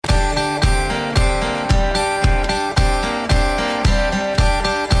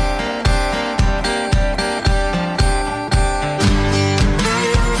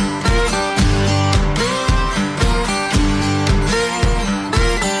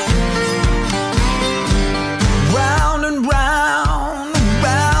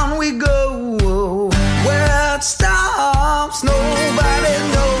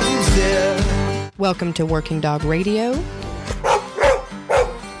Welcome to Working Dog Radio,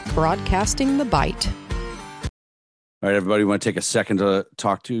 broadcasting the bite. All right, everybody, we want to take a second to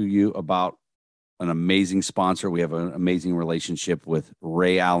talk to you about an amazing sponsor. We have an amazing relationship with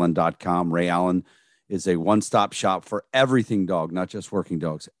RayAllen.com. Ray Allen is a one-stop shop for everything dog, not just working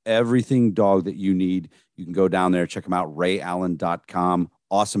dogs. Everything dog that you need, you can go down there, check them out, RayAllen.com.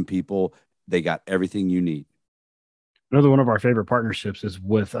 Awesome people. They got everything you need. Another one of our favorite partnerships is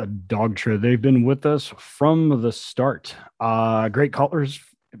with Dogtra. They've been with us from the start. Great collars,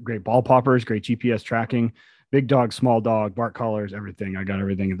 great ball poppers, great GPS tracking, big dog, small dog, bark collars, everything. I got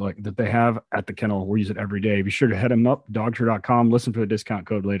everything like that they have at the kennel. We use it every day. Be sure to head them up, Dogtra.com. Listen for the discount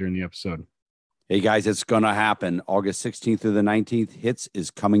code later in the episode. Hey, guys, it's going to happen. August 16th through the 19th, HITS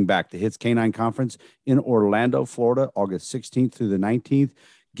is coming back. The HITS Canine Conference in Orlando, Florida, August 16th through the 19th.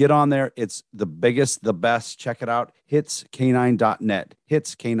 Get on there. It's the biggest, the best. Check it out. HitsCanine.net.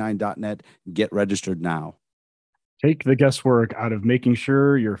 HitsCanine.net. Get registered now. Take the guesswork out of making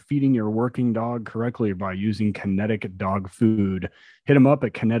sure you're feeding your working dog correctly by using Kinetic Dog Food. Hit them up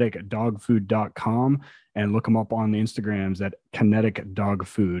at kineticdogfood.com and look them up on the Instagrams at Kinetic Dog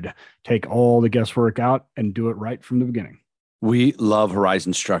Food. Take all the guesswork out and do it right from the beginning. We love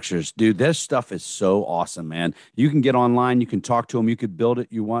Horizon Structures. Dude, this stuff is so awesome, man. You can get online. You can talk to them. You could build it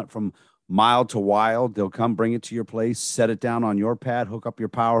you want from mild to wild. They'll come bring it to your place, set it down on your pad, hook up your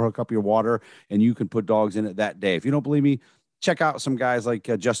power, hook up your water, and you can put dogs in it that day. If you don't believe me, check out some guys like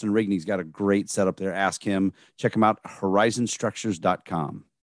Justin Rigney's got a great setup there. Ask him. Check him out, horizonstructures.com.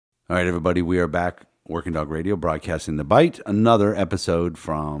 All right, everybody, we are back. Working Dog Radio, broadcasting the bite. Another episode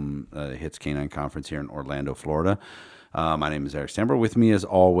from the HITS Canine Conference here in Orlando, Florida. My name is Eric Stamber. With me, as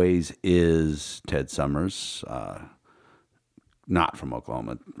always, is Ted Summers. Not from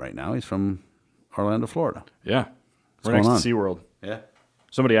Oklahoma right now. He's from Orlando, Florida. Yeah. We're next to SeaWorld. Yeah.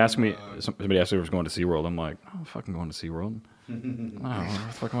 Somebody asked me if I was going to SeaWorld. I'm like, oh, I'm fucking going to SeaWorld. What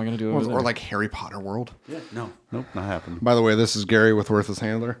the fuck am I going to do over there? Or like Harry Potter World. Yeah. Nope, not happening. By the way, this is Gary with Worthless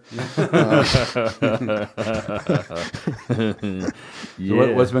Handler. So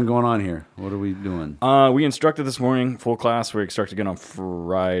what's been going on here? What are we doing? We instructed this morning, full class. We expect again on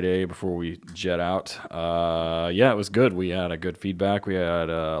Friday before we jet out. It was good. We had a good feedback. We had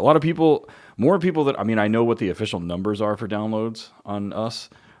a lot of people, more people that, I know what the official numbers are for downloads on us.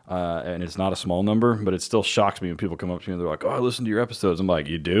 And it's not a small number, but it still shocks me when people come up to me and they're like, "Oh, I listened to your episodes." I'm like,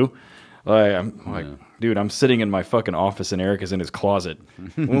 "You do?" Dude, I'm sitting in my fucking office and Eric is in his closet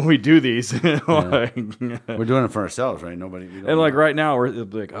when we do these. We're doing it for ourselves, right? Right now we're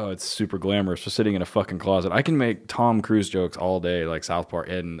like, "Oh, it's super glamorous." We're sitting in a fucking closet. I can make Tom Cruise jokes all day, like South Park,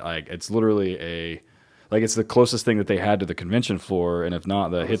 and like it's literally it's the closest thing that they had to the convention floor. And if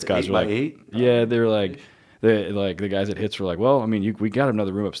not, the HITS guys are like, 8x8? Yeah, they're like. The guys at HITS were like, well, we got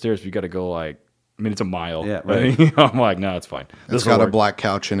another room upstairs. But you got to go it's a mile. Yeah, right. I'm like, no, it's fine. It's got a black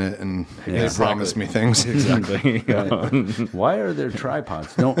couch in it, and they promised me things. Exactly. Why are there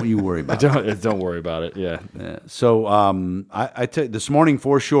tripods? Don't you worry about it. Don't worry about it. Yeah. So I tell you, this morning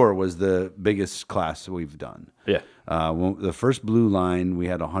for sure was the biggest class we've done. Yeah. The first blue line, we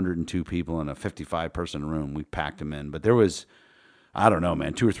had 102 people in a 55-person room. We packed them in, but there was, I don't know,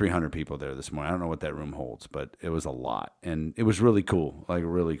 man, 200 or 300 people there this morning. I don't know what that room holds, but it was a lot. And it was really cool,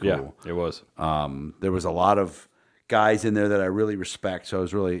 really cool. Yeah, it was. There was a lot of guys in there that I really respect, so I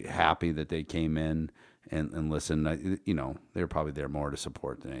was really happy that they came in and listened. They were probably there more to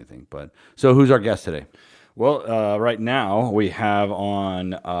support than anything. But so who's our guest today? Well, right now we have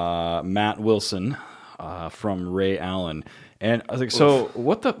on Matt Wilson from Ray Allen. And I was like, so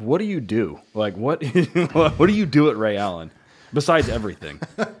what do you do? Like, what do you do at Ray Allen? Besides everything.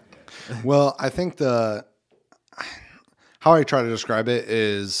 Well, I think how I try to describe it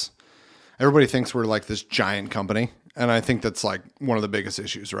is everybody thinks we're like this giant company. And I think that's like one of the biggest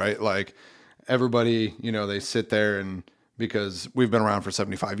issues, right? Like everybody, they sit there and because we've been around for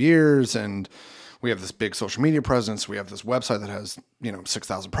 75 years and we have this big social media presence. We have this website that has,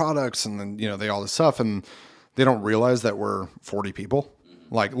 6,000 products and then, they all this stuff. And they don't realize that we're 40 people,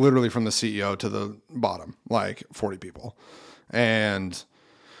 like literally from the CEO to the bottom, like 40 people. And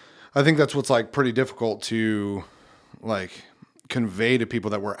I think that's what's like pretty difficult to like convey to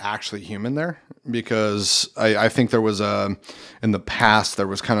people that we're actually human there, because I think there was in the past, there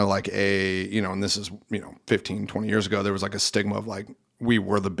was kind of like and this is, 15, 20 years ago, there was like a stigma of like, we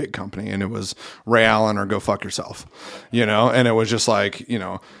were the big company and it was Ray Allen or go fuck yourself, and it was just like,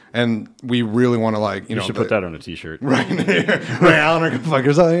 And we really want to like, You should put that on a t-shirt. Right. Ray Allen or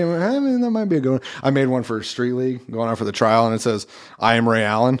fuckers. I mean, that might be a good one. I made one for Street League going out for the trial, and it says, I am Ray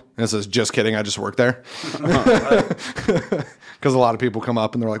Allen. And it says, just kidding, I just work there. Because a lot of people come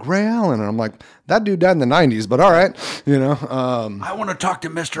up and they're like, Ray Allen. And I'm like, that dude died in the 90s, but all right. You know, I want to talk to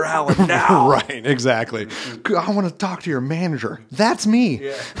Mr. Allen now. right, exactly. I want to talk to your manager. That's me.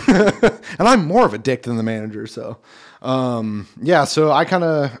 Yeah. And I'm more of a dick than the manager. So, yeah, so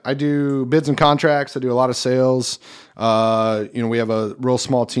I do bids and contracts. I do a lot of sales. You know, we have a real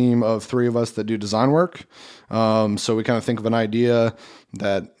small team of 3 of us that do design work. So we kind of think of an idea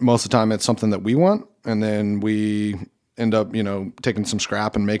that most of the time it's something that we want. And then we end up, you know, taking some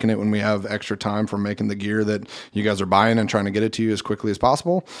scrap and making it when we have extra time for making the gear that you guys are buying and trying to get it to you as quickly as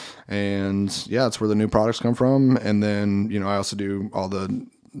possible. And yeah, that's where the new products come from. And then, you know, I also do all the,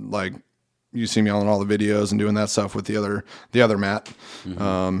 like, you see me on all the videos and doing that stuff with the other Matt,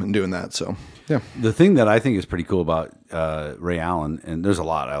 and doing that. So yeah. The thing that I think is pretty cool about Ray Allen, and there's a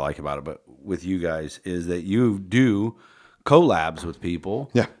lot I like about it, but with you guys is that you do collabs with people.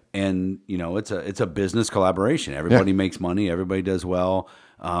 Yeah. And you know, it's a business collaboration. Everybody makes money. Everybody does well.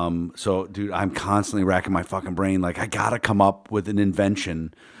 So dude, I'm constantly racking my fucking brain. Like I gotta come up with an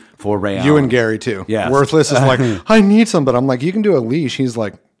invention for Ray Allen. You and Gary too. Yeah. Worthless is like, I need some, but I'm like, you can do a leash. He's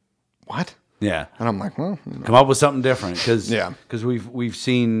like, what? Yeah. And I'm like, well, come up with something different because Yeah. we've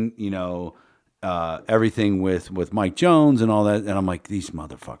seen, you know, everything with Mike Jones and all that, and I'm like, these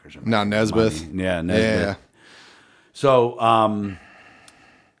motherfuckers are now Nesbitt. money. Yeah, Nesbitt. Yeah. So,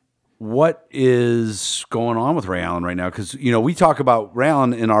 what is going on with Ray Allen right now? Because you know, we talk about Ray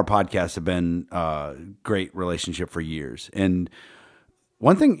Allen in our podcast have been great relationship for years, and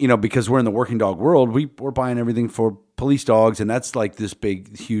one thing, you know, because we're in the working dog world, we're buying everything for police dogs, and that's like this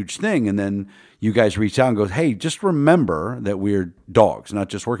big, huge thing. And then you guys reach out and goes, hey, just remember that we're dogs, not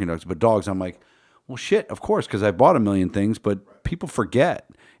just working dogs, but dogs. I'm like, well, shit, of course, because I bought a million things, but people forget.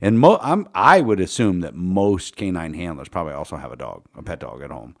 And I would assume that most canine handlers probably also have a pet dog at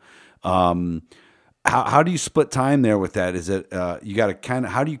home. How do you split time there with that? Is it you got to kind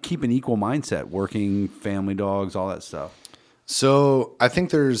of, how do you keep an equal mindset, working, family dogs, all that stuff? So I think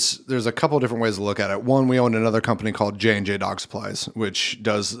there's a couple of different ways to look at it. One, we own another company called J&J Dog Supplies, which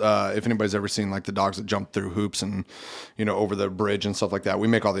does, if anybody's ever seen like the dogs that jump through hoops and, you know, over the bridge and stuff like that, we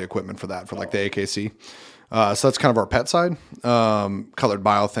make all the equipment for that, for like the AKC. So that's kind of our pet side. Colored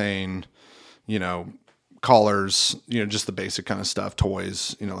biothane, you know, collars, you know, just the basic kind of stuff,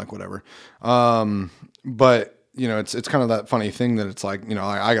 toys, you know, like whatever. But you know, it's kind of that funny thing that it's like, you know,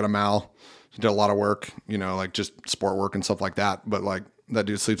 I got a Mal. He did a lot of work, you know, like just sport work and stuff like that. But like that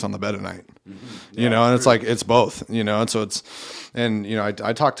dude sleeps on the bed at night, you know, and it's like, it's both, you know? And so you know,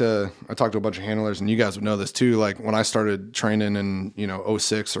 I talked to a bunch of handlers, and you guys would know this too. Like when I started training in, you know,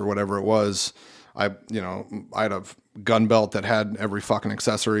 06 or whatever it was, I had a gun belt that had every fucking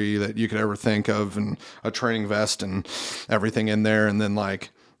accessory that you could ever think of, and a training vest and everything in there. And then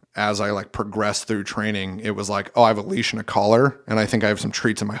like, as I like progressed through training, it was like, oh, I have a leash and a collar, and I think I have some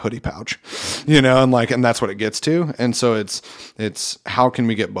treats in my hoodie pouch, you know, and that's what it gets to. And so it's how can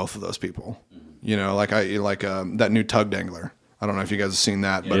we get both of those people, you know, like that new tug dangler. I don't know if you guys have seen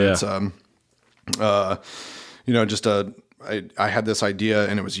that, but it's, you know, just I had this idea,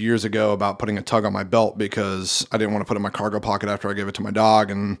 and it was years ago, about putting a tug on my belt because I didn't want to put it in my cargo pocket after I gave it to my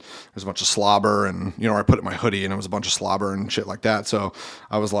dog, and there's a bunch of slobber, and, you know, I put it in my hoodie and it was a bunch of slobber and shit like that. So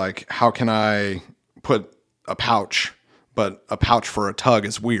I was like, how can I put a pouch, but a pouch for a tug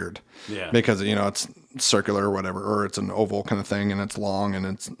is weird. Yeah. Because, you know, it's circular or whatever, or it's an oval kind of thing, and it's long and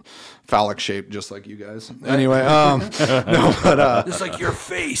it's phallic shaped, just like you guys. Anyway, no, but just like your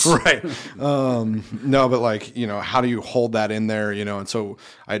face, right? No, but like, you know, how do you hold that in there, you know? And so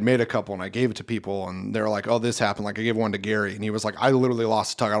I had made a couple, and I gave it to people, and they were like, "Oh, this happened." Like I gave one to Gary, and he was like, "I literally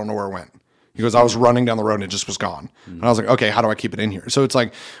lost a tug. I don't know where it went." He goes, "I was running down the road and it just was gone." And I was like, okay, how do I keep it in here? So it's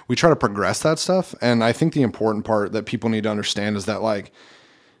like, we try to progress that stuff. And I think the important part that people need to understand is that, like,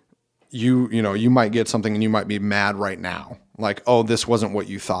 you know, you might get something and you might be mad right now. Like, oh, this wasn't what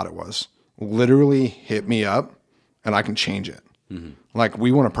you thought it was. Literally hit me up and I can change it. Mm-hmm. Like,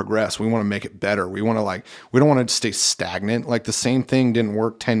 we want to progress. We want to make it better. We want to we don't want to stay stagnant. Like the same thing didn't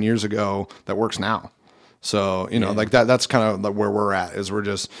work 10 years ago that works now. So, you know, like that's kind of where we're at, is we're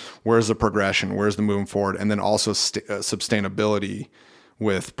just, where's the progression? Where's the moving forward? And then also sustainability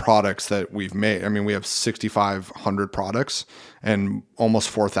with products that we've made. I mean, we have 6,500 products, and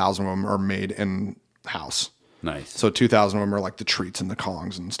almost 4,000 of them are made in house. Nice. So 2,000 of them are like the treats and the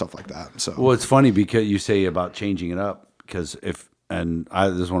Kongs and stuff like that. So, well, it's funny because you say about changing it up, because this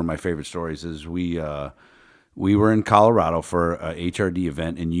is one of my favorite stories, is we, we were in Colorado for a HRD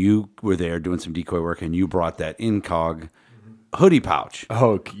event, and you were there doing some decoy work, and you brought that Incog hoodie pouch.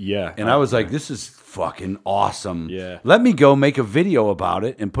 Oh, yeah. And I was like, this is fucking awesome. Yeah. Let me go make a video about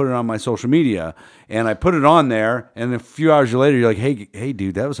it and put it on my social media. And I put it on there, and a few hours later, you're like, hey,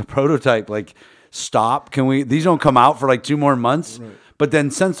 dude, that was a prototype. Like, stop. These don't come out for like 2 more months? Right. But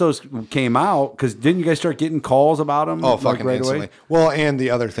then since those came out, because didn't you guys start getting calls about them? Oh, fucking right instantly. Away? Well, and the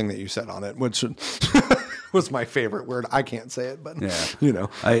other thing that you said on it, which was my favorite word. I can't say it, but you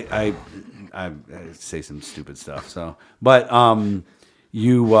know. I say some stupid stuff. So, but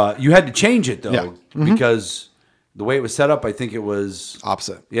you had to change it though because the way it was set up, I think it was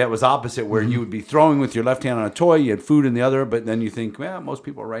opposite. Yeah, it was opposite where you would be throwing with your left hand on a toy, you had food in the other, but then you think, well, most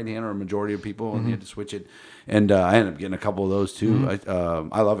people are right hand or a majority of people, and you had to switch it. And I ended up getting a couple of those too.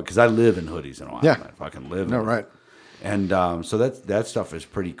 I love it because I live in hoodies and all. Yeah, I fucking live. No, right. And so that stuff is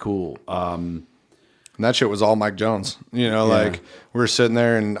pretty cool. And that shit was all Mike Jones. You know, like we were sitting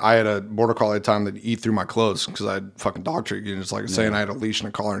there, and I had a border collie at the time that eat through my clothes because I had fucking dog treat. You know, just like saying I had a leash and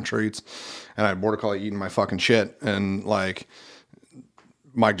a collar and treats, and I had border collie eating my fucking shit. And like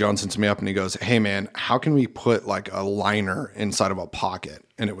Mike Jones sends me up and he goes, "Hey man, how can we put like a liner inside of a pocket?"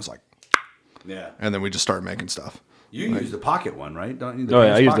 And it was like, And then we just started making stuff. You use the pocket one, right? Don't you?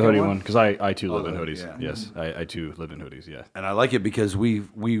 I use the hoodie one because I too live in hoodies. Yeah. Yes, I too live in hoodies. Yeah, and I like it because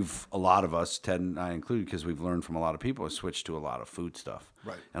we've a lot of us, Ted and I included, because we've learned from a lot of people, have switched to a lot of food stuff.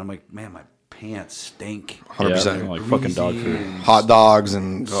 Right. And I'm like, man, my pants stink. 100%. Like fucking dog food, hot dogs,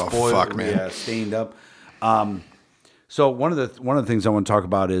 and spoiled, fuck, man, yeah, stained up. So one of the things I want to talk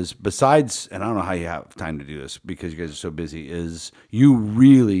about is, besides, and I don't know how you have time to do this because you guys are so busy, is you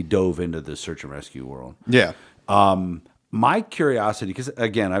really dove into the search and rescue world. Yeah. My curiosity, because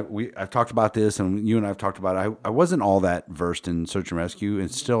again, I've talked about this, and you and I have talked about it. I wasn't all that versed in search and rescue,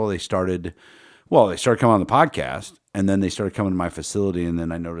 and still they started coming on the podcast, and then they started coming to my facility, and then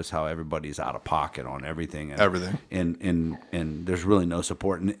I noticed how everybody's out of pocket on everything. And there's really no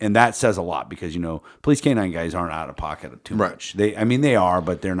support, and that says a lot because police canine guys aren't out of pocket too much. They are,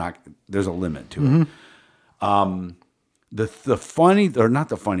 but they're not. There's a limit to it. The funny, or not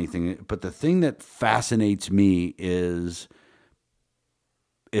the funny thing, but the thing that fascinates me is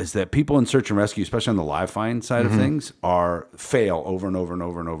that people in search and rescue, especially on the live find side of things, fail over and over and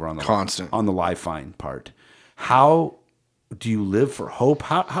over and over on the live find part. How do you live for hope?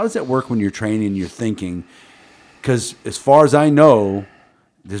 How does that work when you're training and you're thinking? Because as far as I know,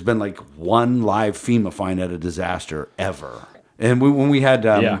 there's been like one live FEMA find at a disaster ever. And when we had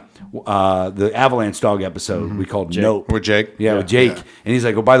the avalanche dog episode, we called Nope. With Jake? Yeah, with Jake. Yeah. And he's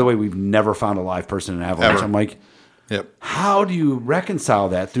like, oh, by the way, we've never found a live person in avalanche. Ever. I'm like, yep. How do you reconcile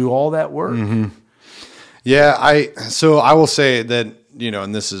that through all that work? Yeah, so I will say that,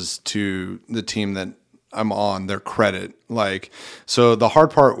 and this is to the team that I'm on, their credit. So the hard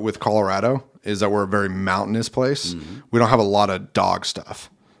part with Colorado is that we're a very mountainous place. We don't have a lot of dog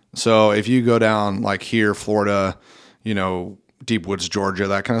stuff. So if you go down like here, Florida, deep woods, Georgia,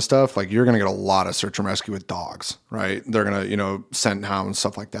 that kind of stuff, like you're going to get a lot of search and rescue with dogs, right? They're going to, scent hounds,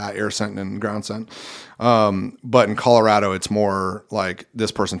 stuff like that, air scent and ground scent. But in Colorado, it's more like this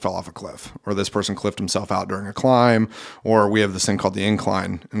person fell off a cliff, or this person cliffed himself out during a climb, or we have this thing called the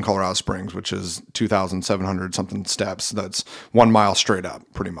Incline in Colorado Springs, which is 2,700 something steps. That's 1 mile straight up,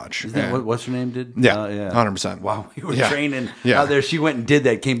 pretty much. Is that what's her name did? Yeah, 100%. Wow, we were training out there. She went and did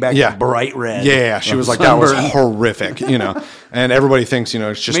that, came back bright red. Yeah, she was like, that was horrific, And everybody thinks,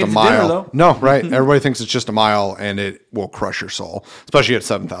 it's just a mile. Dinner, no, right? Everybody thinks it's just a mile, and it will crush your soul, especially at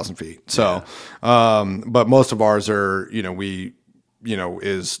 7,000 feet. So, but most of ours are,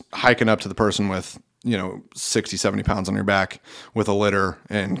 is hiking up to the person with, 60, 70 pounds on your back with a litter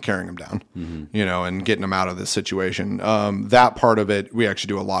and carrying them down, and getting them out of this situation. That part of it, we actually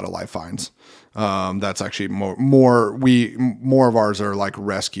do a lot of live finds. That's actually more of ours are like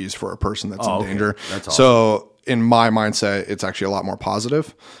rescues for a person that's in danger. That's awesome. So in my mindset, it's actually a lot more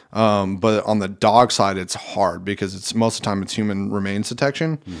positive. But on the dog side, it's hard because it's most of the time it's human remains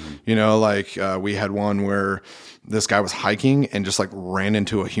detection. We had one where this guy was hiking and just like ran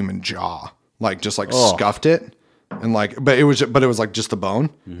into a human jaw, scuffed it. And but it was like just the bone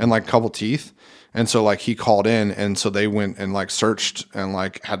and like a couple teeth. And so like he called in, and so they went and like searched and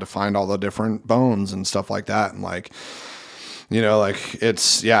like had to find all the different bones and stuff like that. And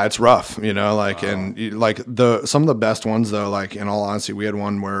it's rough, and some of the best ones though, like in all honesty, we had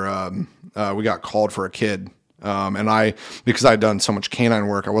one where we got called for a kid. And because I'd done so much canine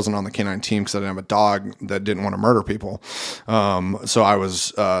work, I wasn't on the canine team because I didn't have a dog that didn't want to murder people. So I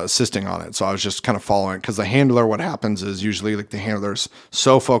was assisting on it. So I was just kind of following it, because the handler, what happens is usually like the handler's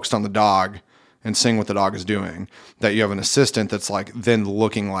so focused on the dog and seeing what the dog is doing, that you have an assistant that's like then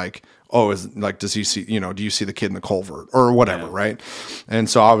looking like, oh, is like, does he see, do you see the kid in the culvert or whatever, right? And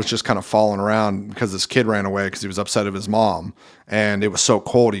so I was just kind of falling around because this kid ran away because he was upset of his mom, and it was so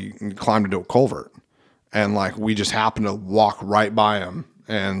cold he climbed into a culvert, and like we just happened to walk right by him.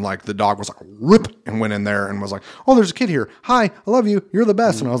 And like the dog was like rip and went in there and was like, oh, there's a kid here. Hi, I love you. You're the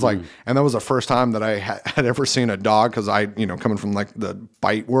best. And I was like, and that was the first time that I had ever seen a dog. Cause I, coming from like the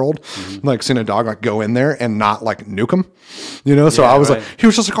bite world, like seen a dog like go in there and not like nuke him, So I was like, he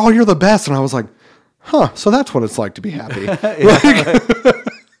was just like, oh, you're the best. And I was like, huh. So that's what it's like to be happy.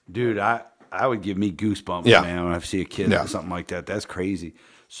 Dude, I would give me goosebumps, man, when I see a kid or something like that. That's crazy.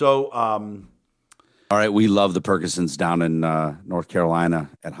 So, all right, we love the Perkinsons down in North Carolina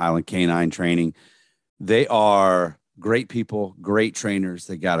at Highland Canine Training. They are great people, great trainers.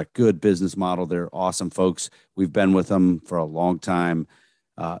 They got a good business model. They're awesome folks. We've been with them for a long time.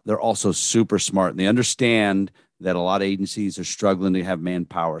 They're also super smart, and they understand that a lot of agencies are struggling to have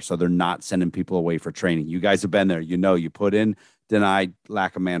manpower, so they're not sending people away for training. You guys have been there. You put in, denied,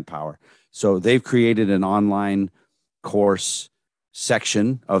 lack of manpower. So they've created an online course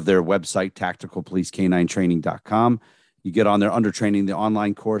section of their website, tacticalpolicek9training.com. You get on there under training, the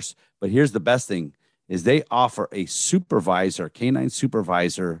online course. But here's the best thing is they offer a canine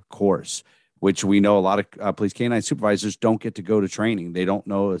supervisor course, which we know a lot of police canine supervisors don't get to go to training. They don't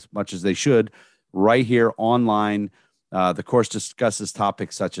know as much as they should. Right here online, the course discusses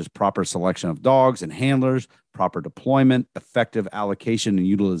topics such as proper selection of dogs and handlers, proper deployment, effective allocation and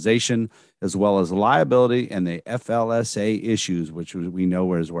utilization, as well as liability and the FLSA issues, which we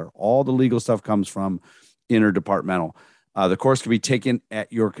know is where all the legal stuff comes from, interdepartmental. The course can be taken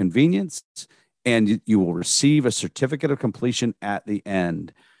at your convenience, and you will receive a certificate of completion at the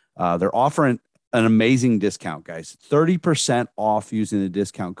end. They're offering an amazing discount, guys. 30% off using the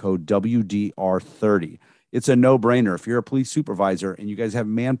discount code WDR30. It's a no-brainer. If you're a police supervisor and you guys have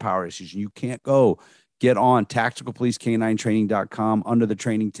manpower issues and you can't go, get on tacticalpolicek9training.com under the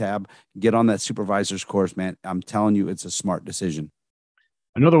training tab. Get on that supervisor's course, man. I'm telling you, it's a smart decision.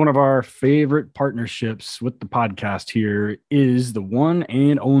 Another one of our favorite partnerships with the podcast here is the one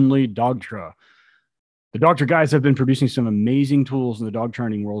and only Dogtra. The Dogtra guys have been producing some amazing tools in the dog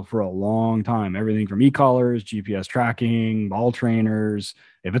training world for a long time. Everything from e-collars, GPS tracking, ball trainers.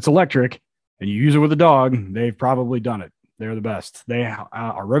 If it's electric and you use it with a dog, they've probably done it. They're the best. They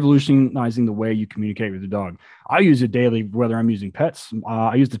are revolutionizing the way you communicate with the dog. I use it daily, whether I'm using pets.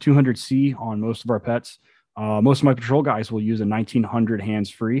 I use the 200C on most of our pets. Most of my patrol guys will use a 1900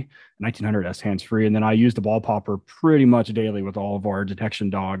 hands-free, 1900S hands-free, and then I use the ball popper pretty much daily with all of our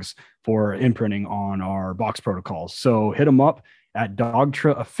detection dogs for imprinting on our box protocols. So hit them up at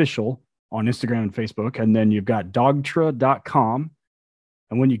Dogtra Official on Instagram and Facebook, and then you've got dogtra.com.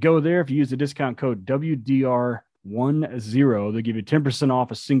 And when you go there, if you use the discount code WDR10, they give you 10% off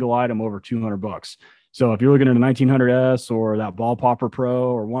a single item over $200. So if you're looking at a 1900S or that Ball Popper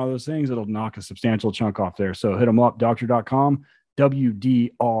Pro or one of those things, it'll knock a substantial chunk off there. So hit them up, Dogtra.com,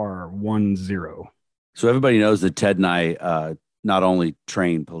 WDR10. So everybody knows that Ted and I not only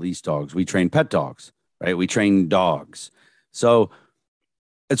train police dogs, we train pet dogs, right? We train dogs. So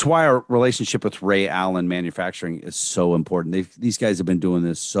it's why our relationship with Ray Allen Manufacturing is so important. These guys have been doing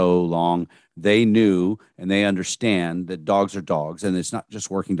this so long. They knew and they understand that dogs are dogs, and it's not just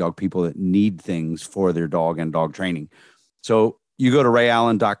working dog people that need things for their dog and dog training. So you go to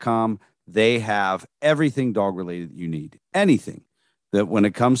rayallen.com. They have everything dog related that you need. Anything that when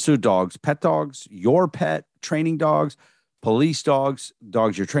it comes to dogs, pet dogs, your pet, training dogs, police dogs,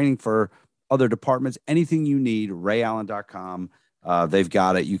 dogs you're training for other departments, anything you need, rayallen.com. They've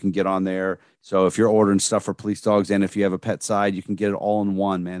got it. You can get on there. So if you're ordering stuff for police dogs and if you have a pet side, you can get it all in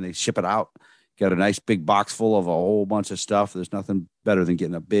one, man. They ship it out. Got a nice big box full of a whole bunch of stuff. There's nothing better than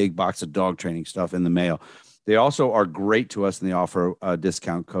getting a big box of dog training stuff in the mail. They also are great to us, and they offer a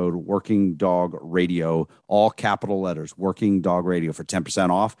discount code Working Dog Radio, all capital letters, Working Dog Radio for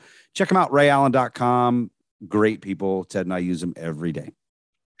 10% off. Check them out, rayallen.com. Great people. Ted and I use them every day.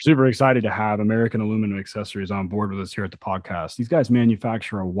 Super excited to have American Aluminum Accessories on board with us here at the podcast. These guys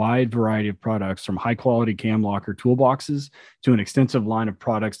manufacture a wide variety of products, from high-quality cam locker toolboxes to an extensive line of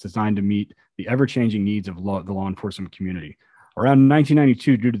products designed to meet the ever-changing needs of the law enforcement community. Around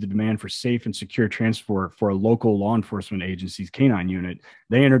 1992, due to the demand for safe and secure transport for a local law enforcement agency's canine unit,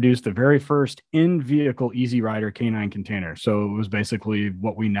 they introduced the very first in-vehicle Easy Rider canine container. So it was basically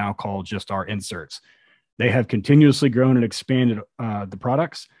what we now call just our inserts. They have continuously grown and expanded the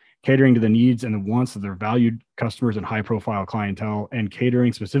products, catering to the needs and the wants of their valued customers and high-profile clientele, and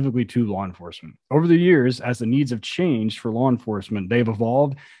catering specifically to law enforcement. Over the years, as the needs have changed for law enforcement, they've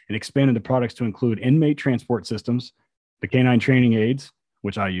evolved and expanded the products to include inmate transport systems, the canine training aids,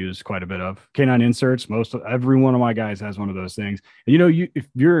 which I use quite a bit of, canine inserts. Every one of my guys has one of those things. And, if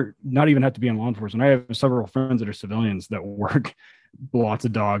you're not even have to be in law enforcement, I have several friends that are civilians that work lots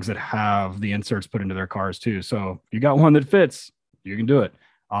of dogs that have the inserts put into their cars too. So if you got one that fits, you can do it.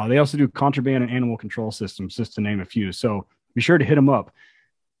 They also do contraband and animal control systems, just to name a few. So be sure to hit them up.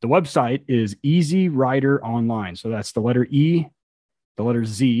 The website is Easy Rider Online. So that's the letter E, the letter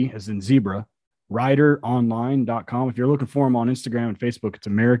Z as in zebra, rideronline.com. If you're looking for them on Instagram and Facebook, it's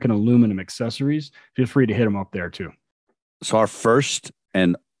American Aluminum Accessories. Feel free to hit them up there too. So our first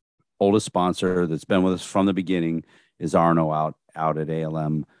and oldest sponsor that's been with us from the beginning is Arno out at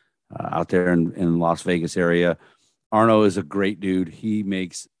ALM, out there in Las Vegas area. Arno is a great dude. He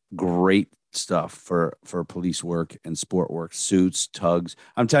makes great stuff for police work and sport work, suits, tugs.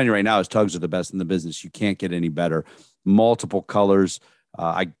 I'm telling you right now, his tugs are the best in the business. You can't get any better. Multiple colors.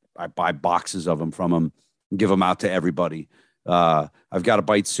 I buy boxes of them from him, give them out to everybody. I've got a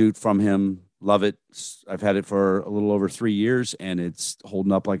bite suit from him. Love it. I've had it for a little over 3 years, and it's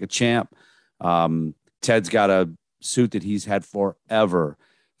holding up like a champ. Ted's got a suit that he's had forever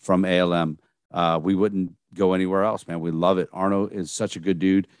from ALM. We wouldn't go anywhere else, man. We love it. Arno is such a good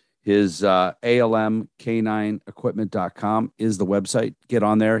dude. His ALMK9equipment.com is the website. Get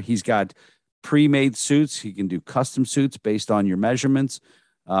on there. He's got pre-made suits. He can do custom suits based on your measurements.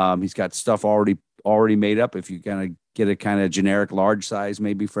 He's got stuff already made up. If you kind of get a kind of generic large size,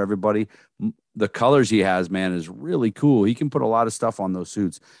 maybe for everybody, the colors he has, man, is really cool. He can put a lot of stuff on those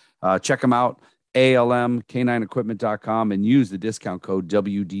suits. Check him out, ALMK9equipment.com, and use the discount code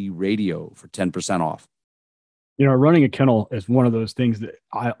WD Radio for 10% off. Running a kennel is one of those things that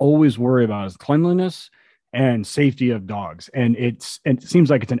I always worry about, is cleanliness and safety of dogs. And it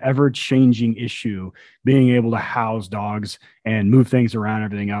seems like it's an ever-changing issue, being able to house dogs and move things around,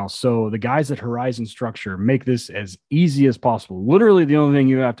 everything else. So the guys at Horizon Structure make this as easy as possible. Literally, the only thing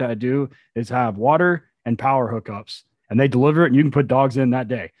you have to do is have water and power hookups, and they deliver it, and you can put dogs in that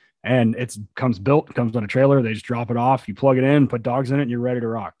day. And it comes on a trailer. They just drop it off. You plug it in, put dogs in it, and you're ready to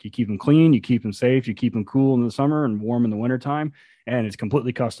rock. You keep them clean, you keep them safe, you keep them cool in the summer and warm in the wintertime. And it's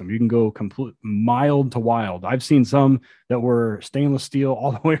completely custom. You can go complete mild to wild. I've seen some that were stainless steel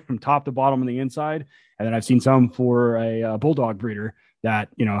all the way from top to bottom on the inside. And then I've seen some for a bulldog breeder that,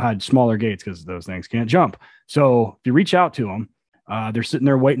 had smaller gates because those things can't jump. So if you reach out to them, they're sitting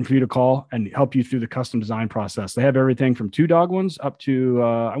there waiting for you to call and help you through the custom design process. They have everything from 2-dog ones up to,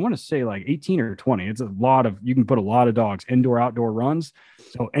 I want to say like 18 or 20. It's you can put a lot of dogs, indoor, outdoor runs.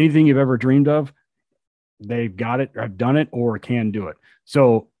 So anything you've ever dreamed of, they've got it, or have done it, or can do it.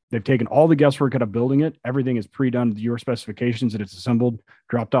 So they've taken all the guesswork out of building it. Everything is pre-done to your specifications, and it's assembled,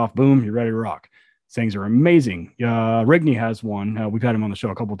 dropped off, boom, you're ready to rock. Things are amazing. Rigney has one. We've had him on the show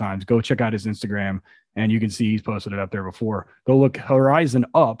a couple of times. Go check out his Instagram, and you can see he's posted it up there before. Go look Horizon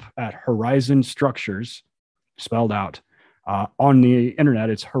up at Horizon Structures, spelled out. On the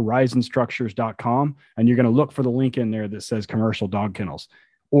internet, it's horizonstructures.com, and you're going to look for the link in there that says commercial dog kennels,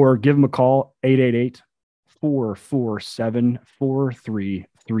 or give them a call,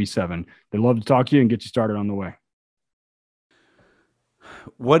 888-447-4337. They'd love to talk to you and get you started on the way.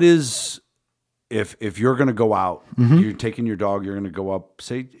 What is... If you're going to go out, you're taking your dog, you're going to go up,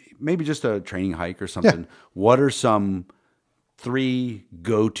 say, maybe just a training hike or something. Yeah. What are some 3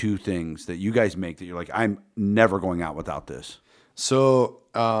 go-to things that you guys make that you're like, I'm never going out without this? So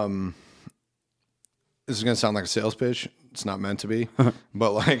this is going to sound like a sales pitch. It's not meant to be,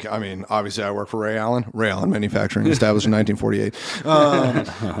 but obviously I work for Ray Allen Manufacturing, established in 1948.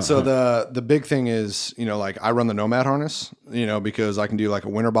 So the big thing is, I run the Nomad harness, because I can do like a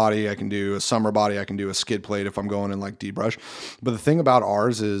winter body, I can do a summer body, I can do a skid plate if I'm going in like deep brush. But the thing about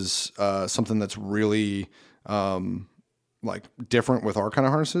ours is something that's really different with our kind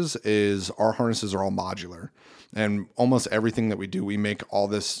of harnesses is our harnesses are all modular. And almost everything that we do, we make all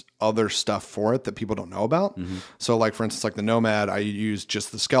this other stuff for it that people don't know about. Mm-hmm. So for instance, like the Nomad, I use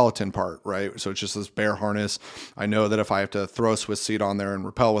just the skeleton part, right? So it's just this bare harness. I know that if I have to throw a Swiss seat on there and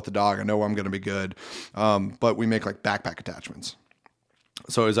rappel with the dog, I know I'm going to be good. But we make like backpack attachments.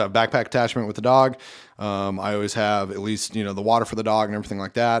 So as a backpack attachment with the dog, I always have at least, the water for the dog and everything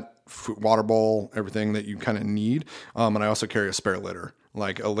like that, water bowl, everything that you kind of need. And I also carry a spare litter,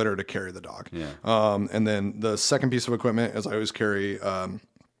 like a litter to carry the dog. Yeah. And then the second piece of equipment is I always carry,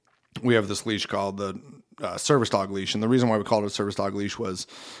 we have this leash called the service dog leash. And the reason why we called it a service dog leash was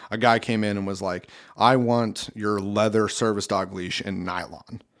a guy came in and was like, I want your leather service dog leash in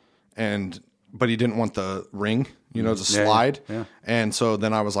nylon. but he didn't want the ring, to slide. Yeah. And so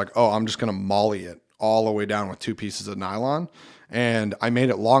then I was like, oh, I'm just going to molly it all the way down with 2 pieces of nylon. And I made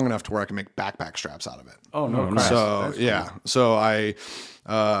it long enough to where I can make backpack straps out of it. Oh, no. Nice. So yeah. So I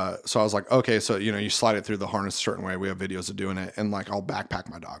was like, okay, so, you slide it through the harness a certain way. We have videos of doing it, and like, I'll backpack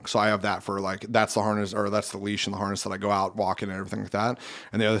my dog. So I have that for like, that's the harness, or that's the leash and the harness that I go out walking and everything like that.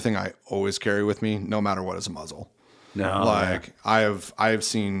 And the other thing I always carry with me, no matter what, is a muzzle. No, like I have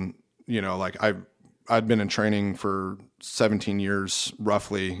seen, like I'd been in training for 17 years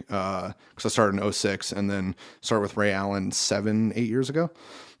roughly, because I started in 2006 and then started with Ray Allen 7-8 years ago.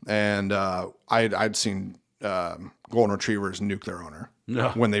 And I'd seen golden retrievers nuke their owner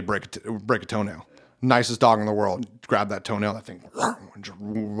when they break a toenail. Nicest dog in the world, grab that toenail, that thing just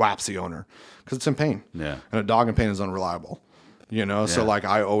whaps the owner because it's in pain. Yeah. And a dog in pain is unreliable. So like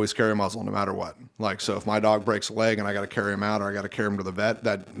I always carry a muzzle no matter what. Like, so if my dog breaks a leg and I got to carry him out or I got to carry him to the vet,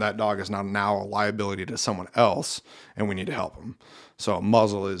 that dog is now a liability to someone else, and we need to help him. So a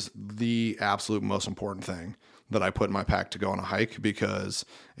muzzle is the absolute most important thing that I put in my pack to go on a hike, because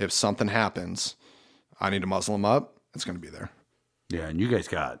if something happens, I need to muzzle him up. It's going to be there. Yeah, and you guys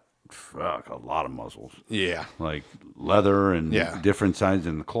got a lot of muzzles. Yeah. Like leather and different sizes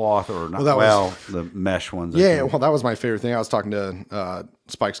in the cloth, or not. The mesh ones. Yeah, well, that was my favorite thing. I was talking to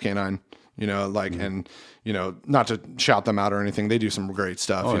Spikes Canine, and, not to shout them out or anything. They do some great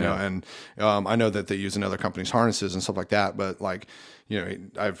stuff, and I know that they use another company's harnesses and stuff like that. But like,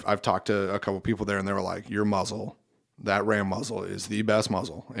 I've talked to a couple people there, and they were like, your muzzle, that Ram muzzle, is the best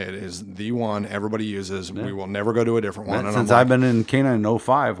muzzle. It is the one everybody uses. Yeah. We will never go to a different one. Since I've been in Canine in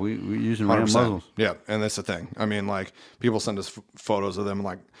 05, we using Ram muzzles. Yeah, and that's the thing. I mean, like, people send us photos of them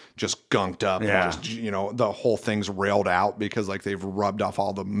like just gunked up. Yeah. Just, the whole thing's railed out because like they've rubbed off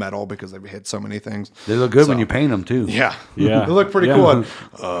all the metal because they've hit so many things. They look good when you paint them too. Yeah. Yeah. They look pretty cool.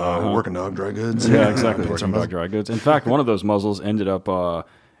 Working dog dry goods. Yeah, exactly. Working dog dry goods. In fact, one of those muzzles ended up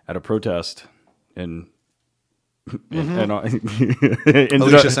at a protest in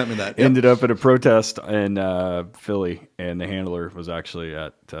Alicia sent me that. Yep. Ended up at a protest in Philly, and the handler was actually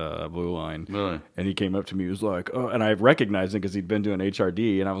at Blue Line. Really? And he came up to me. He was like, "Oh," and I recognized him because he'd been doing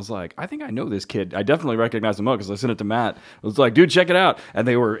HRD, and I was like, "I think I know this kid." I definitely recognized him because I sent it to Matt. I was like, "Dude, check it out!" And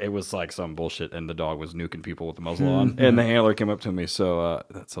it was like some bullshit, and the dog was nuking people with the muzzle on. And the handler came up to me. So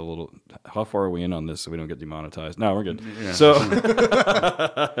that's a little. How far are we in on this so we don't get demonetized? No, we're good. Yeah.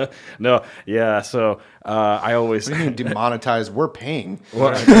 So no, yeah. So I always. What do you mean demonetized? We're paying.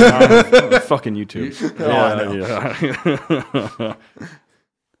 Fucking YouTube. I know.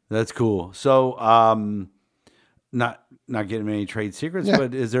 That's cool. So, not getting any trade secrets,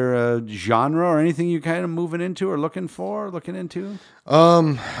 but is there a genre or anything you kind of moving into or looking into?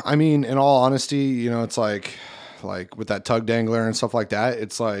 I mean, in all honesty, it's like with that tug dangler and stuff like that,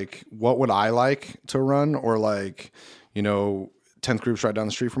 it's like, what would I like to run? Or like, 10th group's right down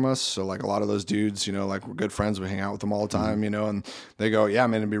the street from us. So like a lot of those dudes, like we're good friends. We hang out with them all the time, and they go, yeah,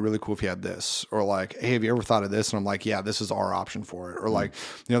 man, it'd be really cool if you had this. Or like, hey, have you ever thought of this? And I'm like, yeah, this is our option for it. Or like,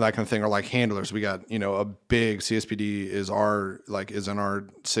 that kind of thing. Or like handlers. We got, a big CSPD is in our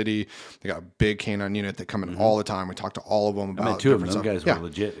city. They got a big canine unit that come in all the time. We talk to all of them about two of them. Those guys were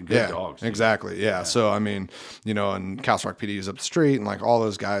legit good dogs. Exactly. Yeah. So, I mean, and Castle Rock PD is up the street and like all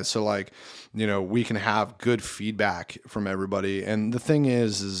those guys. So like, we can have good feedback from everybody. And the thing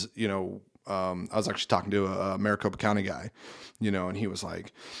is, I was actually talking to a Maricopa County guy, and he was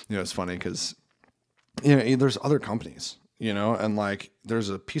like, it's funny because, there's other companies, and like there's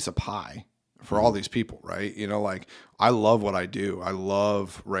a piece of pie for all these people, right? Like I love what I do. I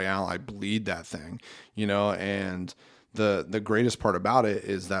love Ray Allen. I bleed that thing, and the greatest part about it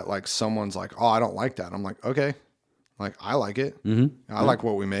is that like someone's like, oh, I don't like that. I'm like, okay. Like, I like it. Mm-hmm. I like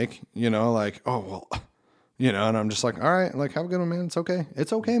what we make, like, oh, well, and I'm just like, all right, like, have a good one, man. It's okay.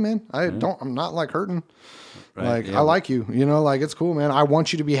 It's okay, man. I'm not like hurting. Right. Like, I like you, like, it's cool, man. I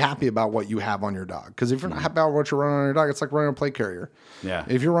want you to be happy about what you have on your dog. Cause if you're not happy about what you're running on your dog, it's like running a plate carrier. Yeah.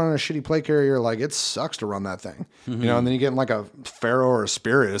 If you're running a shitty plate carrier, like, it sucks to run that thing, and then you get in like a Pharaoh or a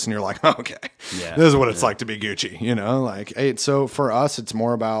Spiritus and you're like, okay, this is what it's like to be Gucci, like, hey, so for us, it's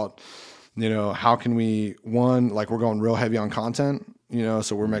more about, how can we, like we're going real heavy on content,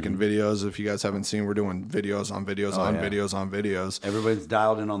 so we're making videos. If you guys haven't seen, we're doing videos on videos videos on videos. Everybody's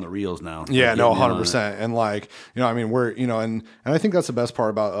dialed in on the reels now. Yeah, no, 100%. And like, I mean, we're, and I think that's the best part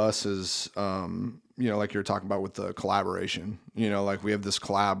about us is, like you're talking about with the collaboration, like we have this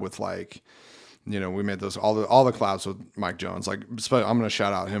collab with like, we made those all the collabs with Mike Jones. Like, I'm gonna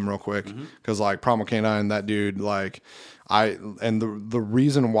shout out him real quick because like Primal Canine, that dude, like the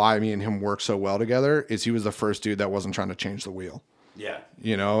reason why me and him work so well together is he was the first dude that wasn't trying to change the wheel. Yeah.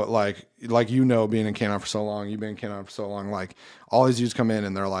 You know, like being in Canon for so long, you've been in Canon for so long, like all these dudes come in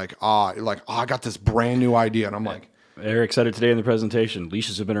and they're like, I got this brand new idea. And I'm like, Eric said it today in the presentation.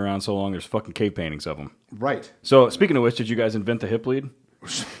 Leashes have been around so long, there's fucking cave paintings of them. right. So speaking of which, did you guys invent the hip lead?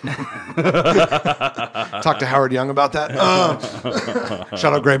 Talk to Howard Young about that.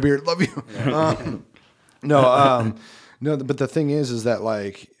 Shout out Graybeard. Love you. No, but the thing is that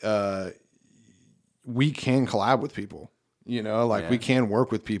like, we can collab with people. You know, like we can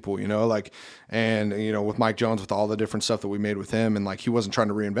work with people, you know, like, and, you know, with Mike Jones, with all the different stuff that we made with him, and like, he wasn't trying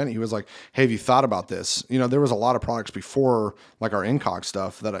to reinvent it. He was like, hey, have you thought about this? You know, there was a lot of products before like our Incog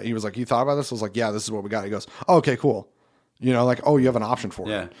stuff that he was like, you thought about this? I was like, yeah, this is what we got. He goes, oh, okay, cool. You know, like, oh, you have an option for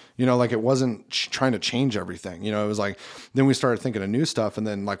it. You know, like it wasn't trying to change everything. You know, it was like, then we started thinking of new stuff. And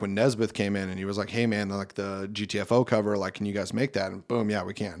then like when Nesbitt came in and he was like, hey man, like the GTFO cover, like, can you guys make that? And boom, yeah,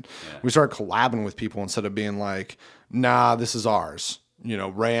 we can. Yeah. We started collabing with people instead of being like, nah, this is ours. You know,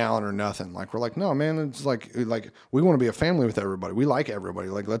 Ray Allen or nothing. Like, we're like, no, man, it's like we want to be a family with everybody. We like everybody.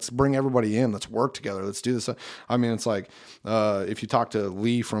 Like, let's bring everybody in. Let's work together. Let's do this. I mean, it's like, if you talk to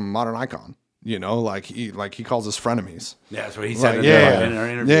Lee from Modern Icon, you know, like he calls us frenemies. Yeah, that's what he said like, in our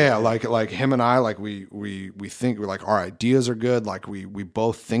interview. Yeah, like him and I, like we think we're like, our ideas are good. Like we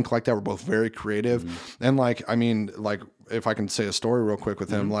both think like that. We're both very creative. Mm-hmm. And like, I mean, like if I can say a story real quick with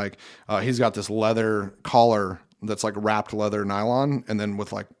him, like he's got this leather collar that's like wrapped leather nylon and then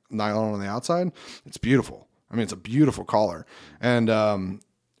with like nylon on the outside. It's beautiful. I mean, it's a beautiful collar. And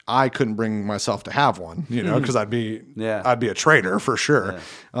I couldn't bring myself to have one, you know, because I'd be a traitor for sure.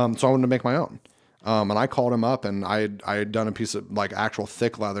 Yeah. So I wanted to make my own. And I called him up and I had done a piece of like actual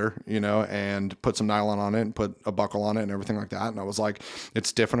thick leather, you know, and put some nylon on it and put a buckle on it and everything like that. And I was like,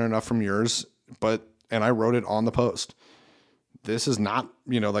 it's different enough from yours, and I wrote it on the post. This is not,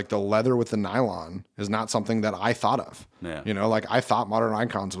 you know, like the leather with the nylon is not something that I thought of. Yeah. You know, like I thought Modern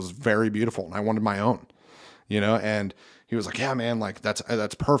Icons was very beautiful and I wanted my own, you know, and he was like, yeah, man, like that's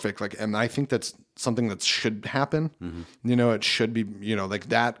perfect. Like, and I think that's something that should happen. Mm-hmm. You know, it should be, you know, like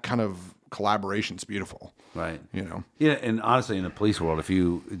that kind of collaboration's beautiful. Right. You know? Yeah. And honestly, in the police world, if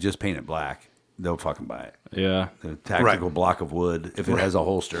you just paint it black, they'll fucking buy it. Yeah. The tactical block of wood, if it has a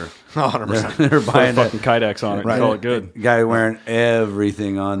holster, 100%. They're buying fucking Kydex on it. Right. And call it good. Guy wearing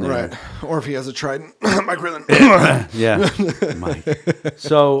everything on there. Right. Or if he has a Trident, Mike Rillen. Yeah. Mike.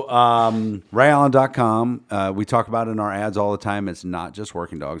 So, RayAllen.com, we talk about it in our ads all the time. It's not just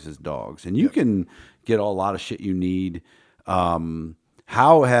working dogs, it's dogs. And you can get a lot of shit you need.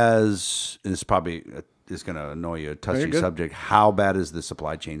 How has, and it's probably is going to annoy you, a touchy subject, how bad has the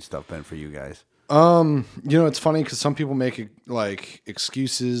supply chain stuff been for you guys? You know, it's funny because some people make like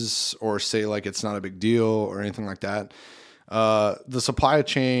excuses or say like it's not a big deal or anything like that. The supply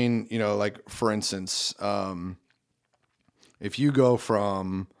chain, you know, like for instance, if you go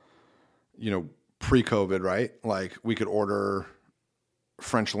from, you know, pre-COVID, right? Like we could order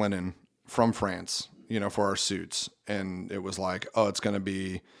French linen from France, you know, for our suits. And it was like, oh, it's going to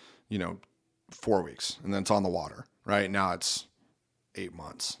be, you know, 4 weeks and then it's on the water. Right now it's 8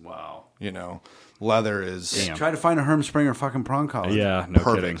 months. Wow. You know, leather is. Damn. Try to find a Herm Springer fucking prong collar. Yeah, no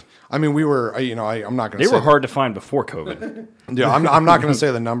perfect. kidding. I mean, we were, you know, I'm not going to say. They were hard to find before COVID. Yeah, I'm not going to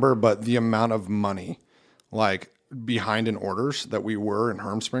say the number, but the amount of money like behind in orders that we were in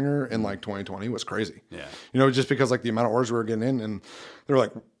Herm Springer in like 2020 was crazy. Yeah. You know, just because like the amount of orders we were getting in and they were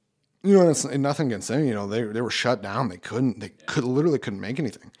like, you know, it's nothing against them. You know, they were shut down. They literally couldn't make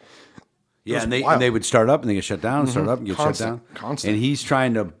anything. Yeah, and they would start up and they get shut down, start up and get shut down. Constant. And he's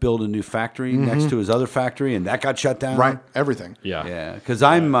trying to build a new factory next to his other factory, and that got shut down. Right, everything. Yeah. Yeah, because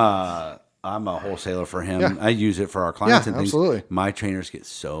I'm a wholesaler for him. Yeah. I use it for our clients and things. Absolutely. My trainers get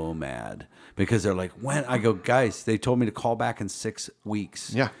so mad because they're like, when? I go, guys, they told me to call back in 6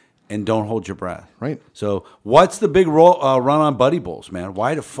 weeks. Yeah. And don't hold your breath. Right. So what's the big run on Buddy Bowls, man?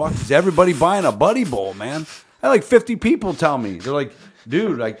 Why the fuck is everybody buying a Buddy Bowl, man? I had like 50 people tell me. They're like,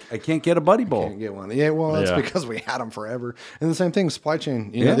 dude, I can't get a Buddy Bowl. Can't get one. Yeah, well, that's because we had them forever. And the same thing, supply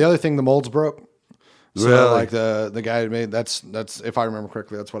chain. You know, the other thing, the molds broke. So really? Like the guy made that's if I remember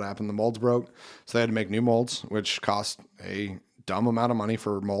correctly, that's what happened. The molds broke, so they had to make new molds, which cost a dumb amount of money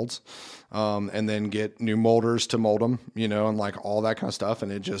for molds, and then get new molders to mold them, you know, and like all that kind of stuff.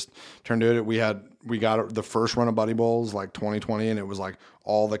 And it just turned to it. We got the first run of Buddy Bowls like 2020, and it was like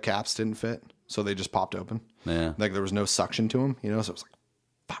all the caps didn't fit, so they just popped open. Yeah, like there was no suction to them, you know. So it was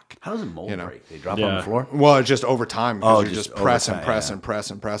like, fuck. How does a mold You know? break? They drop on the floor? Well, it's just over time because Oh, you're just just press over and time, press yeah. and press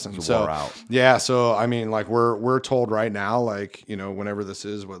and press and It's so wore out. yeah. So I mean, like we're told right now, like whenever this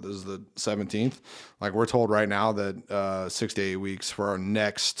is, this is the 17th, like we're told right now that 6 to 8 weeks for our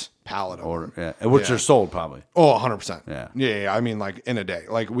next pallet of them. Yeah. Which Yeah. are sold probably. Oh, 100%. Yeah. Yeah. I mean, like in a day,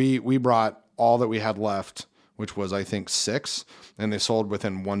 like we brought all that we had left, which was I think 6, and they sold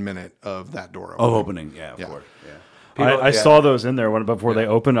within 1 minute of that door opening. Opening. Yeah, of Yeah. course. Yeah. I saw those in there before they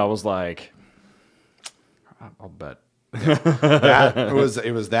opened. I was like, I'll bet. It was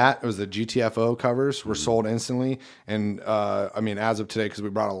the GTFO covers were sold instantly, and I mean as of today because we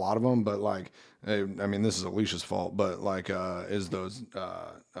brought a lot of them, but like I mean this is Alicia's fault, but like is those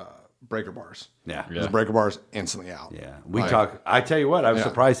breaker bars. Yeah. Those breaker bars instantly out. Yeah. I tell you what, I was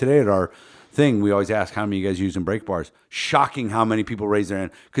surprised today at our thing. We always ask how many of you guys using brake bars. Shocking how many people raise their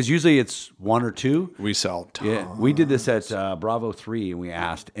hand. Because usually it's 1 or 2. We sell tons. Yeah. We did this at Bravo 3 and we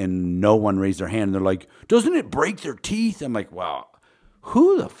asked and no one raised their hand. And they're like, doesn't it break their teeth? I'm like, wow,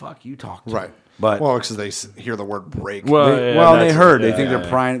 who the fuck you talk to? Right. But well, because they hear the word break. Well, they, yeah, well, they that's- heard. yeah, They think yeah, they're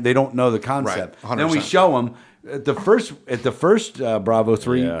prying. They don't know the concept. Right, Then we 100%. show them at the first Bravo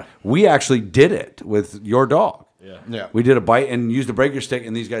 3. Yeah. We actually did it with your dog. Yeah. We did a bite and used a breaker stick,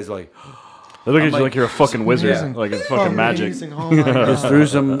 and these guys are like They look at you like, like you're a fucking wizard, amazing. like it's fucking magic. Amazing. Oh my God. just threw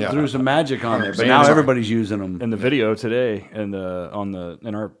some magic on there. But now everybody's using them. In the video today, in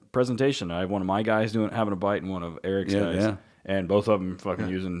our presentation, I have one of my guys having a bite, and one of Eric's guys, yeah. and both of them fucking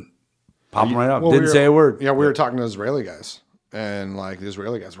using. Pop them right up. Well, Didn't say a word. Yeah, we were talking to Israeli guys, and like the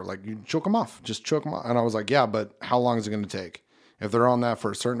Israeli guys were like, "You choke them off, just choke them off." And I was like, "Yeah, but how long is it going to take? If they're on that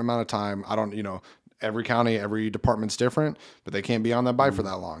for a certain amount of time, I don't, every county, every department's different, but they can't be on that bite for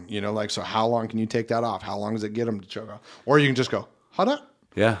that long, like so. How long can you take that off? How long does it get them to choke off? Or you can just go, "Hada,"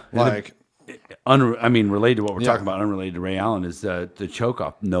 Yeah. like. Related to what we're Yeah. talking about, unrelated to Ray Allen, is the choke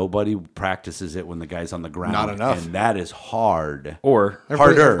off. Nobody practices it when the guy's on the ground. Not enough. And that is hard. Or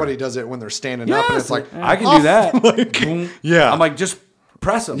Everybody does it when they're standing up, and it's like, I can do that. Boom. yeah. I'm like, just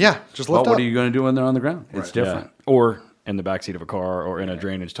press them. Yeah, just lift What up. are you going to do when they're on the ground? It's different. or in the backseat of a car, or in a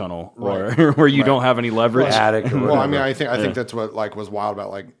drainage tunnel, or where you don't have any leverage. Attic or Well, I mean, whatever. I think that's what like was wild about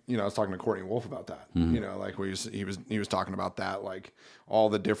like I was talking to Courtney Wolf about that. Mm-hmm. Like where he was talking about that, like all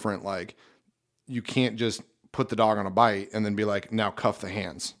the different like you can't just put the dog on a bite and then be like, now cuff the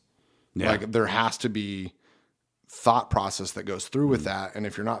hands. Yeah. Like there has to be thought process that goes through Mm-hmm. with that, and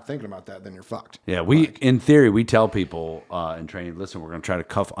if you're not thinking about that, then you're fucked. Yeah, in theory, we tell people in training, listen, we're going to try to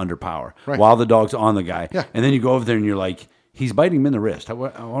cuff under power Right. while the dog's on the guy. Yeah. And then you go over there and you're like, he's biting him in the wrist.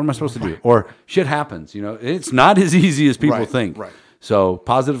 What am I supposed to do? Or shit happens. It's not as easy as people Right, think. right. So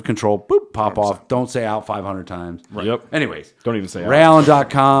positive control, boop, pop off. Don't say out 500 times. Yep. Anyways, Don't even say out.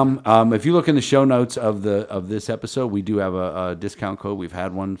 RayAllen.com. If you look in the show notes of this episode, we do have a discount code. We've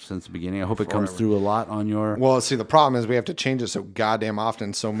had one since the beginning. I hope it comes through a lot on your. Well, see, the problem is we have to change it so goddamn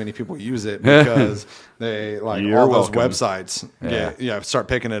often. So many people use it because they like You're all those welcome. websites. Start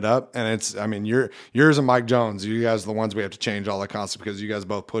picking it up, and it's. I mean, yours and Mike Jones. You guys are the ones we have to change all the constantly because you guys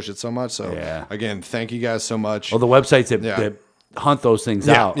both push it so much. So Yeah. again, thank you guys so much. Well, the websites that, Yeah. that hunt those things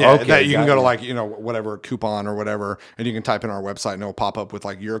yeah, out. yeah. Okay, That you can go to got it. like whatever coupon or whatever, and you can type in our website, and it'll pop up with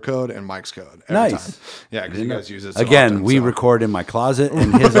like your code and Mike's code. Every Nice. time. Yeah, because you guys use it so Again, often, we so. record in my closet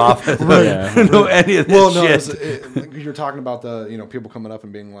in his office. I don't know any of this Well, no, shit. like you're talking about the people coming up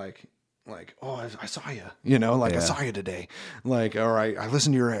and being like, oh, I saw you, I saw you today, like, all right, I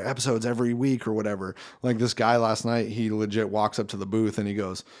listen to your episodes every week or whatever. Like this guy last night, he legit walks up to the booth and he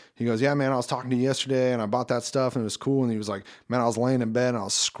goes, yeah, man, I was talking to you yesterday and I bought that stuff and it was cool. And he was like, man, I was laying in bed and I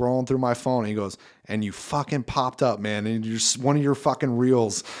was scrolling through my phone. And he goes, and you fucking popped up, man, and you're one of your fucking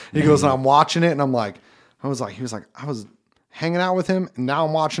reels. He goes, and I'm watching it and I'm like, he was like, I was hanging out with him, and now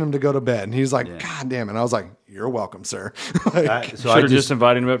I'm watching him to go to bed. And he's like, God damn it. And I was like, you're welcome, sir. Like, So Should have just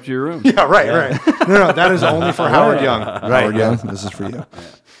invited him up to your room. yeah, right. No, that is only for Howard Young. Howard Young, this is for you.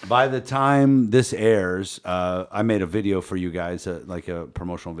 By the time this airs, I made a video for you guys, like a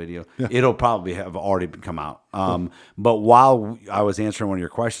promotional video. It'll probably have already come out. But while I was answering one of your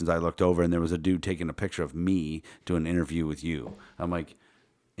questions, I looked over and there was a dude taking a picture of me doing an interview with you. I'm like,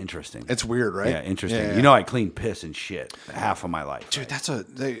 interesting. It's weird, right? Yeah, interesting. Yeah. I clean piss and shit half of my life. Dude,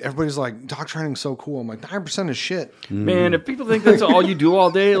 everybody's like, dog training's so cool. I'm like, 9% is shit. Man, if people think that's all you do all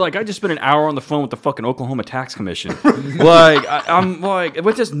day, like I just spent an hour on the phone with the fucking Oklahoma Tax Commission. Like I'm like,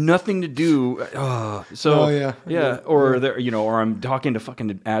 it just nothing to do. So Oh, yeah. or there, or I'm talking to fucking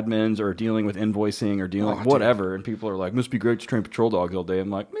admins or dealing with invoicing or dealing whatever, and people are like, must be great to train patrol dogs all day.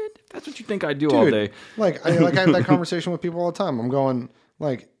 I'm like, man, if that's what you think I do all day. Like I have that conversation with people all the time. I'm going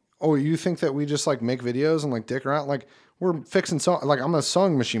like, oh, you think that we just like make videos and like dick around? Like we're fixing I'm a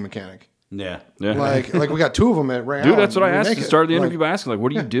sewing machine mechanic. Yeah. Like we got 2 of them at Ray Dude, Allen. that's what I We asked make at the it. start of the interview Like, by asking, like,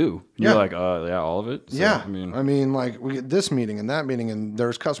 what do you do? And Yeah. you're like, all of it. So, yeah. I mean, like we get this meeting and that meeting, and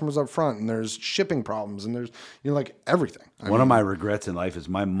there's customers up front, and there's shipping problems, and there's like everything. One of my regrets in life is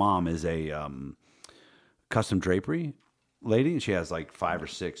my mom is a custom drapery lady, and she has like 5 or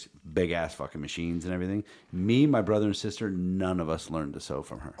 6 big ass fucking machines and everything. Me, my brother and sister, none of us learned to sew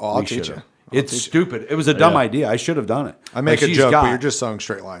from her. Oh, I'll We teach should've. you. It's stupid. It was a dumb idea. I should have done it. I make Like, a she's joke, but got- you're just sewing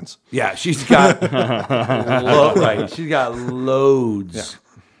straight lines. Yeah, she's got right. She's got loads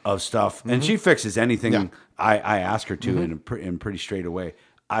of stuff, and she fixes anything Yeah. I ask her to in pretty straight away.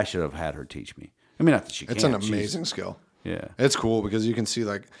 I should have had her teach me. I mean, not that she can't. It's an She's- amazing skill. Yeah. It's cool because you can see,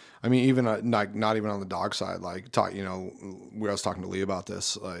 like, I mean, even like not even on the dog side, like, I was talking to Lee about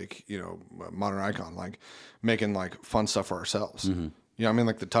this, like, Modern Icon, like making like fun stuff for ourselves. I mean,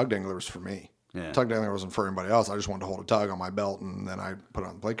 like the tug dangler was for me. Yeah. Tug dangler wasn't for anybody else. I just wanted to hold a tug on my belt, and then I put it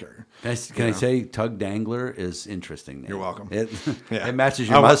on the plate carrier. Can I say tug dangler is interesting? You're welcome. It, Yeah. it matches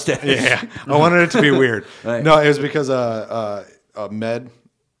your mustache. Yeah, I wanted it to be weird. Right. No, it was because a med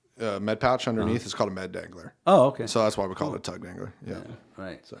pouch underneath is called a med dangler. Oh, okay. So that's why we call it a tug dangler. Yeah.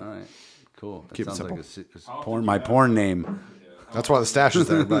 Right. All right. Cool. That Keep it sounds like simple. my porn name. That's why the stash is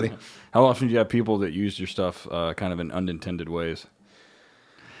there, buddy. how often do you have people that use your stuff kind of in unintended ways?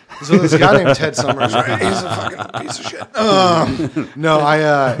 So this guy named Ted Summers, right? He's a fucking piece of shit. No,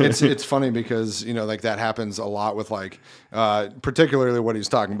 it's funny because, like that happens a lot with like, particularly what he's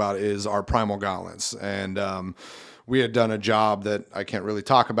talking about is our primal gauntlets. And, we had done a job that I can't really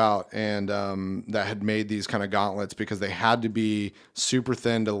talk about, and that had made these kind of gauntlets because they had to be super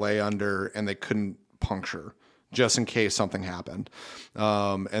thin to lay under, and they couldn't puncture just in case something happened.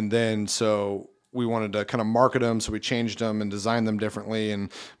 And then so we wanted to kind of market them, so we changed them and designed them differently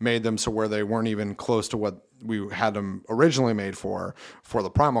and made them so where they weren't even close to what we had them originally made for the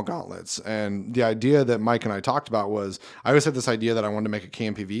primal gauntlets. And the idea that Mike and I talked about was, I always had this idea that I wanted to make a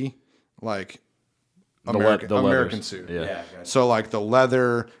KMPV, like American leathers. suit. Yeah. So like the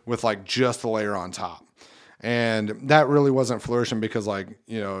leather with like just the layer on top. And that really wasn't flourishing because, like,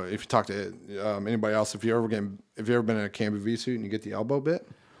 if you talk to anybody else, if you ever been in a KMPV suit and you get the elbow bit,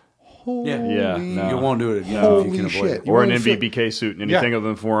 Yeah. No. You won't do it again if Holy you can avoid shit. it. You Or an won't feel- MVBK suit and anything other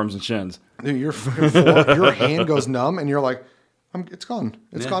than forearms and shins. Dude, your hand goes numb, and you're like, it's gone.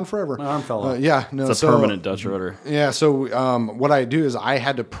 It's gone forever. My arm fell off. Yeah, no. It's a permanent Dutch rudder. Yeah. So what I do is I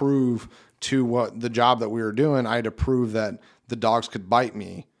had to prove to what the job that we were doing, I had to prove that the dogs could bite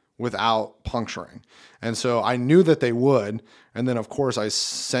me without puncturing. And so I knew that they would. And then, of course, I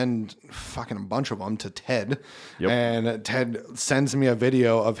send fucking a bunch of them to Ted. Yep. And Ted sends me a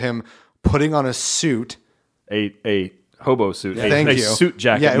video of him putting on a suit. A hobo suit. Thank a you. suit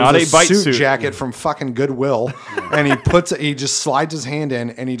jacket, Yeah, it not was a bite suit jacket from fucking Goodwill. And he just slides his hand in,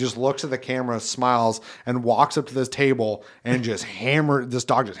 and he just looks at the camera, smiles, and walks up to this table and this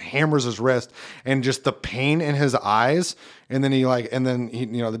dog just hammers his wrist, and just the pain in his eyes. And then he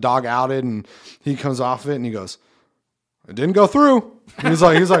the dog outed, and he comes off of it, and he goes, "It didn't go through." And he's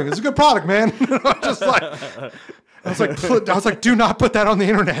like, "It's a good product, man." I was like, do not put that on the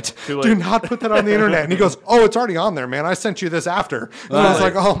internet. Do not put that on the internet. And he goes, "Oh, it's already on there, man. I sent you this after." And I was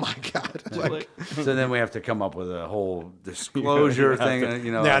like, "Oh my God." Like, So then we have to come up with a whole disclosure thing.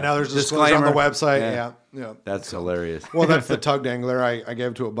 yeah, now there's a disclosure on the website. Yeah. That's hilarious. Well, that's the tug dangler. I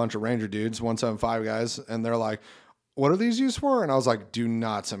gave to a bunch of Ranger dudes, 175 guys, and they're like, "What are these used for?" And I was like, "Do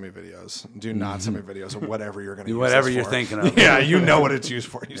not send me videos. Do not send me videos of whatever you're going to use Whatever this you're for." thinking of. Yeah, you know what it's used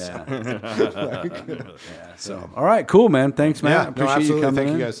for. You Yeah. son. So, all right, cool, man. Thanks, man. Yeah, I no, appreciate absolutely. you coming Thank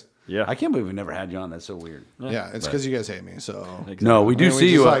in. you guys. Yeah. I can't believe we never had you on. That's so weird. Yeah, it's because you guys hate me. So No, we do I mean, we see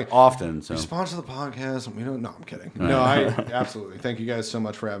just you like- often. So we sponsor the podcast. And we don't. No, I'm kidding. No, I absolutely. Thank you guys so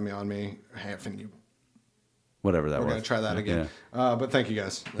much for having me on. Having you. whatever that We're was. gonna try that again. But thank you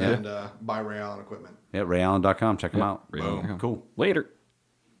guys. And buy Ray Allen equipment. Yeah, RayAllen.com. Check them out. RayAllen.com. Cool. Later.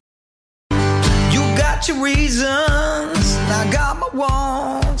 You got your reasons, I got my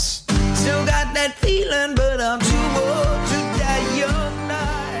wants. Still got that feeling, but I'm too old to die young now.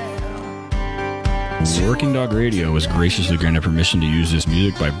 Working Dog Radio was graciously granted permission to use this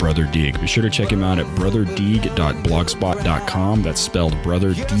music by Brother Deeg. Be sure to check him out at brotherdeeg.blogspot.com. That's spelled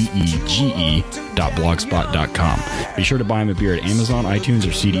brotherdege.blogspot.com. Be sure to buy him a beer at Amazon, iTunes,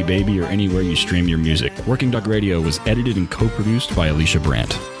 or CD Baby, or anywhere you stream your music. Working Dog Radio was edited and co-produced by Alicia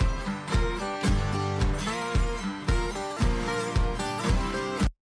Brandt.